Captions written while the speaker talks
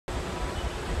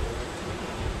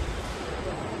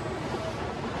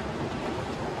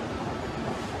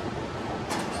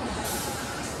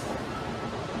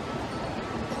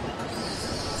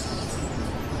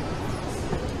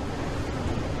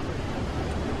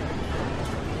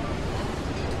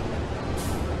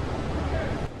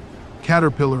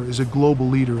Caterpillar is a global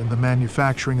leader in the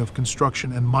manufacturing of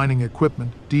construction and mining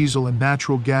equipment, diesel and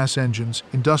natural gas engines,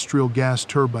 industrial gas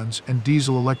turbines, and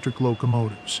diesel-electric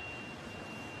locomotives.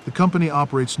 The company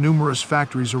operates numerous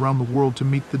factories around the world to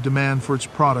meet the demand for its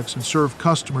products and serve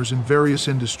customers in various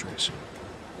industries.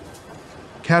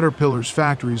 Caterpillar's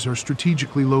factories are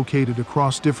strategically located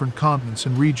across different continents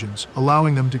and regions,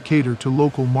 allowing them to cater to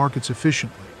local markets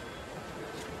efficiently.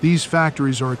 These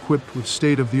factories are equipped with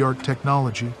state-of-the-art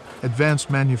technology, advanced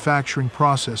manufacturing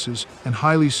processes, and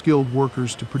highly skilled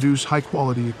workers to produce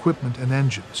high-quality equipment and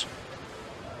engines.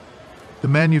 The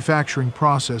manufacturing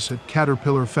process at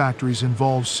Caterpillar factories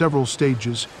involves several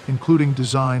stages, including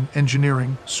design,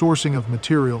 engineering, sourcing of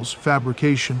materials,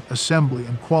 fabrication, assembly,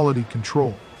 and quality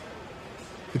control.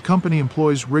 The company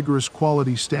employs rigorous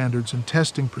quality standards and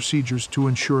testing procedures to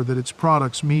ensure that its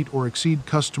products meet or exceed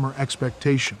customer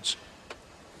expectations.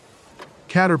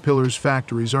 Caterpillar's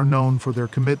factories are known for their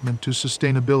commitment to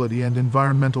sustainability and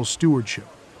environmental stewardship.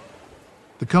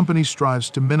 The company strives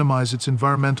to minimize its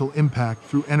environmental impact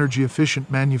through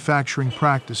energy-efficient manufacturing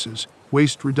practices,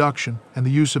 waste reduction, and the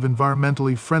use of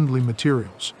environmentally friendly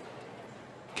materials.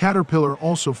 Caterpillar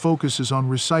also focuses on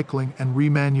recycling and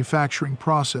remanufacturing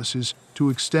processes to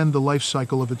extend the life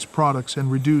cycle of its products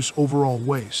and reduce overall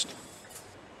waste.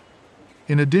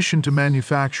 In addition to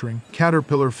manufacturing,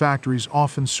 Caterpillar factories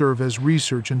often serve as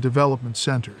research and development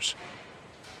centers.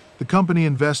 The company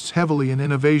invests heavily in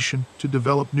innovation to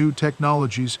develop new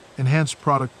technologies, enhance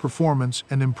product performance,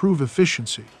 and improve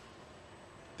efficiency.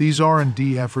 These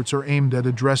R&D efforts are aimed at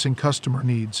addressing customer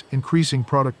needs, increasing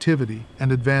productivity,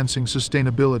 and advancing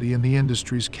sustainability in the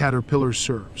industries Caterpillar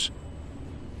serves.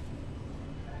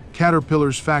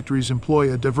 Caterpillar's factories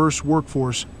employ a diverse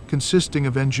workforce consisting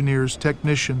of engineers,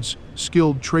 technicians,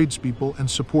 skilled tradespeople,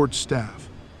 and support staff.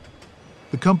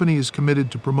 The company is committed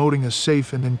to promoting a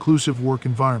safe and inclusive work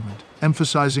environment,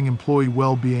 emphasizing employee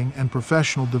well-being and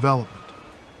professional development.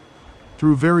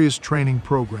 Through various training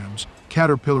programs,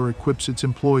 Caterpillar equips its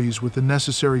employees with the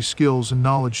necessary skills and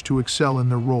knowledge to excel in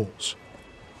their roles.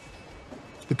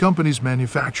 The company's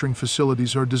manufacturing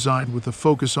facilities are designed with a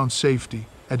focus on safety,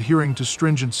 adhering to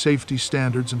stringent safety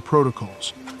standards and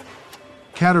protocols.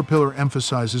 Caterpillar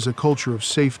emphasizes a culture of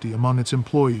safety among its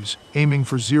employees, aiming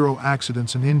for zero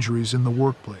accidents and injuries in the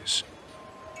workplace.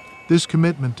 This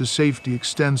commitment to safety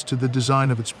extends to the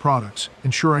design of its products,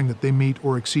 ensuring that they meet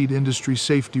or exceed industry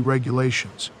safety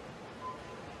regulations.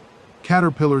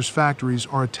 Caterpillar's factories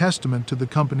are a testament to the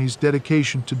company's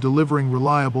dedication to delivering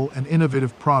reliable and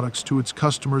innovative products to its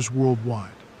customers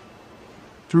worldwide.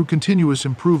 Through continuous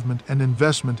improvement and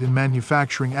investment in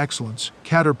manufacturing excellence,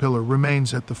 Caterpillar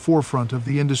remains at the forefront of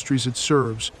the industries it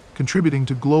serves, contributing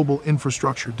to global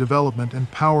infrastructure development and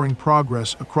powering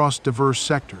progress across diverse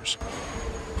sectors.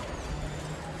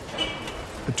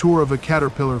 A tour of a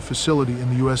Caterpillar facility in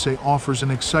the USA offers an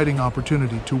exciting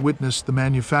opportunity to witness the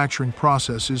manufacturing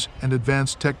processes and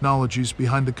advanced technologies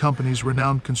behind the company's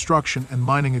renowned construction and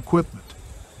mining equipment.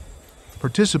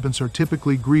 Participants are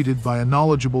typically greeted by a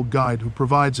knowledgeable guide who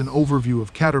provides an overview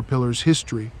of Caterpillar's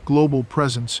history, global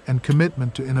presence, and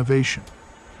commitment to innovation.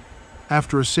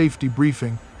 After a safety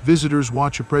briefing, visitors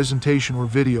watch a presentation or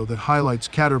video that highlights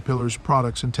Caterpillar's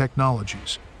products and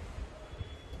technologies.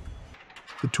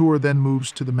 The tour then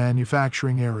moves to the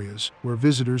manufacturing areas, where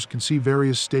visitors can see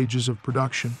various stages of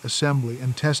production, assembly,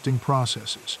 and testing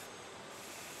processes.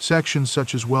 Sections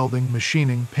such as welding,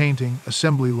 machining, painting,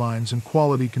 assembly lines, and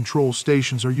quality control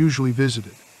stations are usually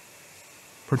visited.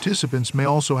 Participants may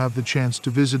also have the chance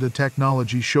to visit a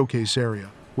technology showcase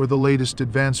area, where the latest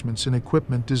advancements in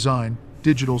equipment design,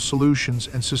 digital solutions,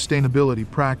 and sustainability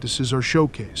practices are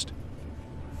showcased.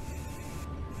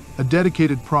 A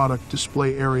dedicated product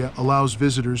display area allows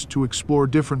visitors to explore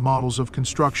different models of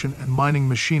construction and mining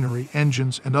machinery,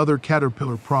 engines, and other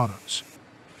Caterpillar products.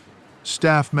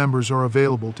 Staff members are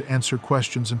available to answer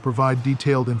questions and provide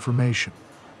detailed information.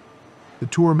 The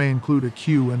tour may include a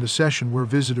queue and a session where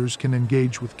visitors can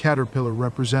engage with Caterpillar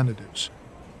representatives.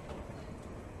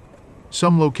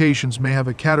 Some locations may have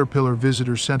a Caterpillar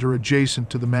visitor center adjacent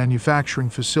to the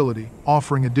manufacturing facility,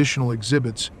 offering additional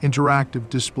exhibits, interactive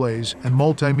displays, and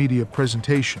multimedia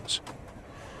presentations.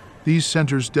 These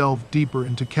centers delve deeper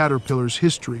into Caterpillar's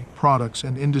history, products,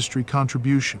 and industry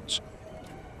contributions.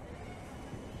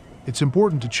 It's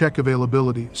important to check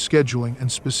availability, scheduling,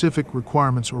 and specific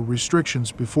requirements or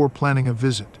restrictions before planning a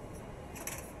visit.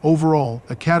 Overall,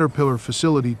 a Caterpillar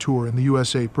facility tour in the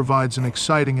USA provides an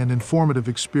exciting and informative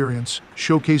experience,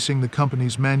 showcasing the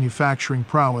company's manufacturing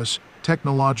prowess,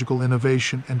 technological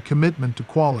innovation, and commitment to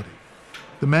quality.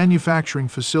 The manufacturing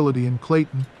facility in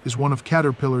Clayton is one of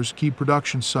Caterpillar's key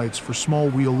production sites for small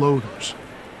wheel loaders.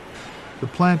 The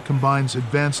plant combines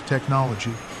advanced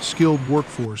technology, skilled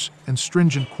workforce, and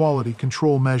stringent quality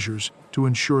control measures to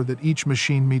ensure that each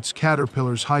machine meets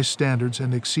Caterpillar's high standards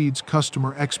and exceeds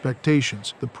customer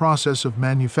expectations. The process of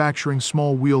manufacturing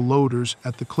small wheel loaders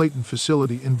at the Clayton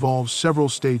facility involves several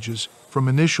stages, from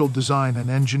initial design and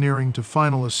engineering to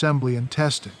final assembly and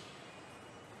testing.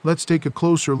 Let's take a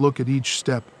closer look at each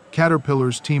step.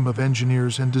 Caterpillar's team of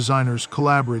engineers and designers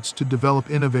collaborates to develop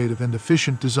innovative and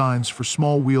efficient designs for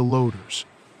small wheel loaders.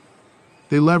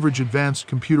 They leverage advanced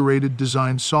computer-aided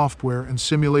design software and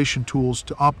simulation tools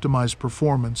to optimize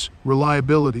performance,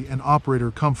 reliability, and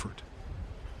operator comfort.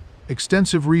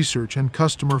 Extensive research and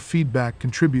customer feedback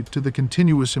contribute to the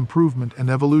continuous improvement and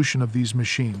evolution of these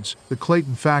machines. The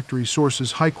Clayton factory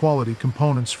sources high-quality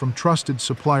components from trusted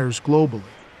suppliers globally.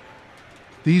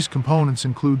 These components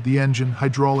include the engine,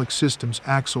 hydraulic systems,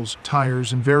 axles,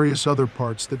 tires, and various other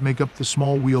parts that make up the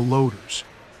small wheel loaders.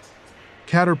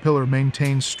 Caterpillar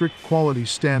maintains strict quality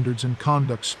standards and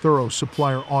conducts thorough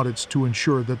supplier audits to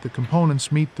ensure that the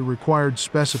components meet the required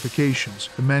specifications.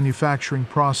 The manufacturing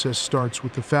process starts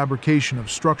with the fabrication of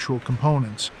structural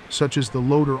components, such as the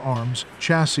loader arms,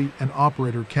 chassis, and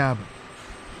operator cabin.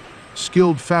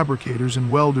 Skilled fabricators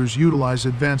and welders utilize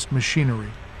advanced machinery,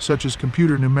 such as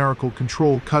computer numerical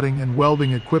control cutting and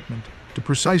welding equipment, to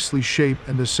precisely shape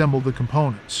and assemble the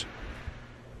components.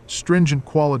 Stringent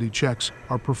quality checks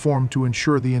are performed to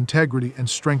ensure the integrity and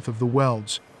strength of the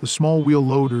welds. The small wheel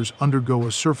loaders undergo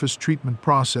a surface treatment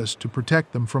process to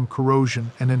protect them from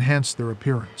corrosion and enhance their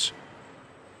appearance.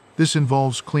 This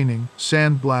involves cleaning,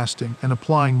 sandblasting, and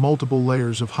applying multiple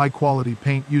layers of high-quality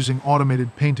paint using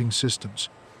automated painting systems.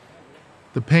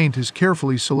 The paint is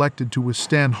carefully selected to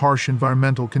withstand harsh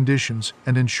environmental conditions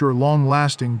and ensure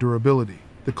long-lasting durability.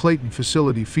 The Clayton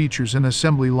facility features an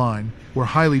assembly line where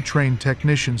highly trained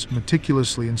technicians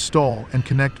meticulously install and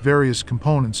connect various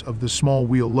components of the small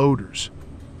wheel loaders.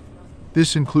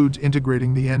 This includes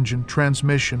integrating the engine,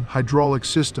 transmission, hydraulic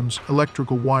systems,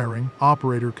 electrical wiring,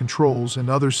 operator controls, and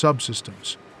other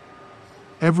subsystems.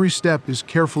 Every step is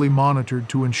carefully monitored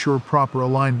to ensure proper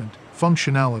alignment,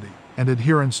 functionality, and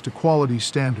adherence to quality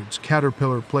standards.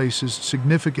 Caterpillar places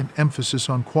significant emphasis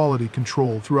on quality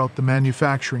control throughout the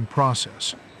manufacturing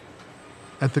process.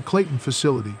 At the Clayton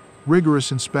facility,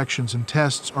 rigorous inspections and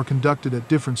tests are conducted at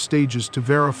different stages to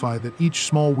verify that each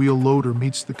small wheel loader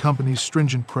meets the company's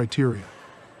stringent criteria.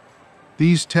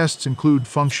 These tests include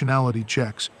functionality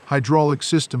checks, hydraulic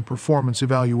system performance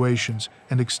evaluations,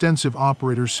 and extensive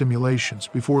operator simulations.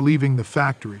 Before leaving the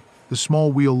factory, the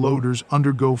small wheel loaders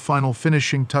undergo final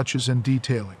finishing touches and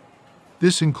detailing.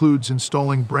 This includes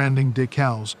installing branding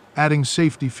decals, adding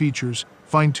safety features,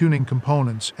 fine-tuning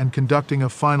components, and conducting a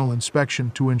final inspection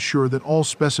to ensure that all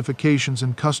specifications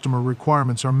and customer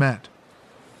requirements are met.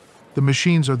 The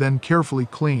machines are then carefully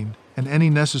cleaned, and any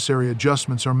necessary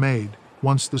adjustments are made.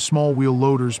 Once the small wheel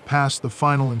loaders pass the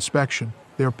final inspection,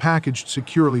 they are packaged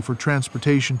securely for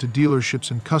transportation to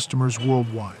dealerships and customers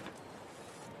worldwide.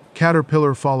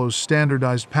 Caterpillar follows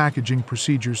standardized packaging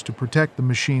procedures to protect the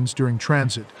machines during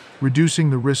transit, reducing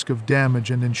the risk of damage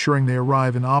and ensuring they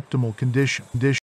arrive in optimal condition.